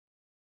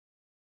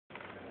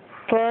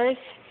First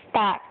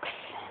Tax,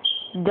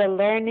 The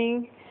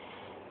Learning,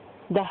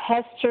 The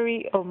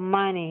History of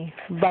Money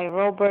by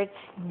Robert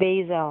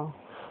Basil.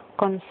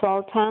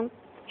 Consultant,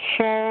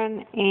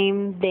 Sharon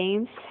M.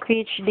 Dames,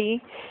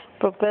 PhD,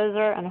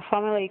 Professor and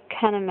Family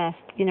Economist,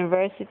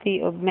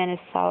 University of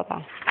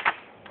Minnesota.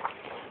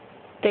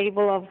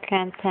 Table of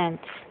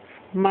Contents.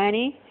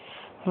 Money,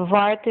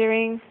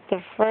 bartering, the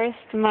first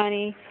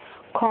money,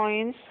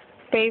 coins,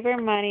 paper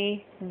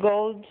money,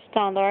 gold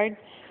standard,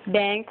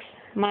 banks,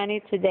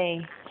 money today.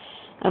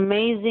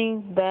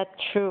 Amazing but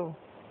true.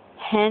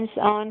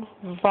 Hands-on,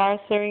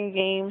 bartering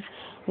game,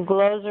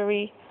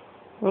 glossary,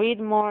 read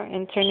more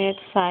internet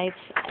sites,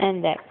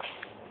 index.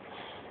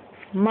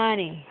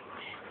 Money.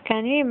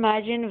 Can you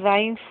imagine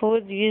buying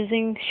food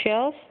using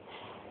shells?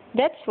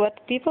 That's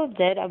what people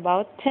did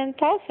about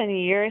 10,000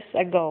 years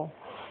ago.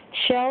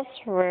 Shells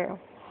were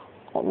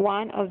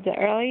one of the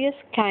earliest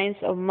kinds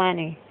of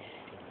money.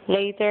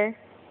 Later,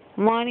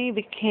 money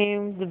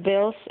became the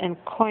bills and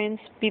coins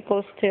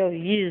people still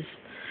use.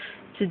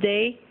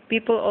 Today,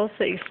 people also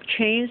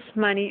exchange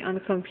money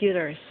on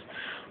computers.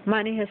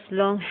 Money has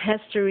long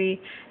history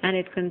and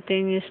it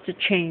continues to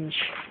change.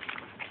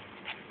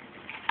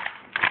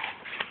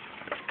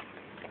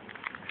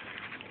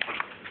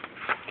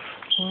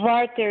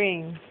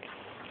 Bartering.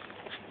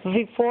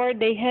 Before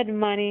they had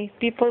money,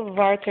 people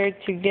bartered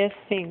to get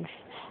things.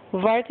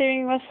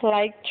 Bartering was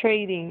like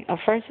trading. A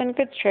person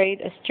could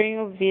trade a string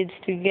of beads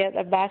to get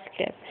a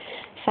basket.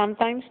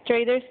 Sometimes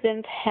traders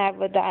didn't have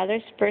what the other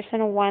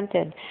person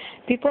wanted.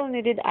 People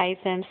needed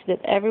items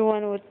that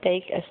everyone would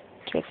take as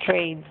to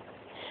trade.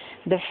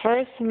 The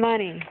first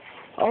money.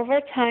 Over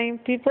time,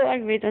 people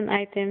agreed on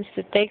items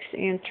to take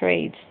in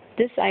trades.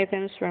 These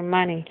items were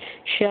money,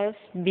 shells,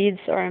 beads,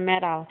 or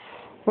metal.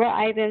 Were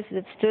items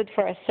that stood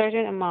for a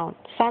certain amount.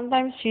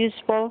 Sometimes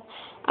useful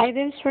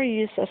items were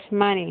used as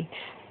money.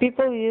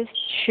 People used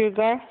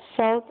sugar,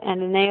 salt,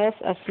 and nails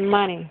as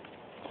money.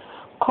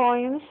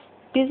 Coins,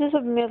 pieces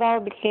of metal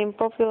became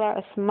popular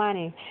as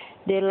money.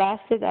 They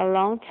lasted a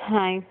long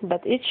time,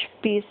 but each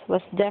piece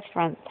was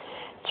different.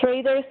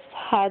 Traders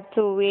had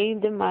to weigh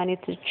the money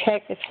to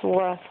check its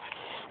worth.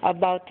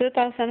 About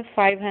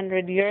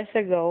 2,500 years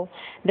ago,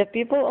 the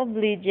people of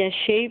Lydia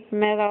shaped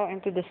metal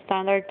into the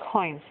standard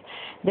coins.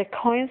 The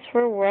coins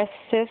were worth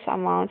fixed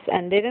amounts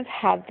and didn't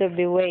have to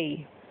be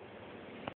weighed.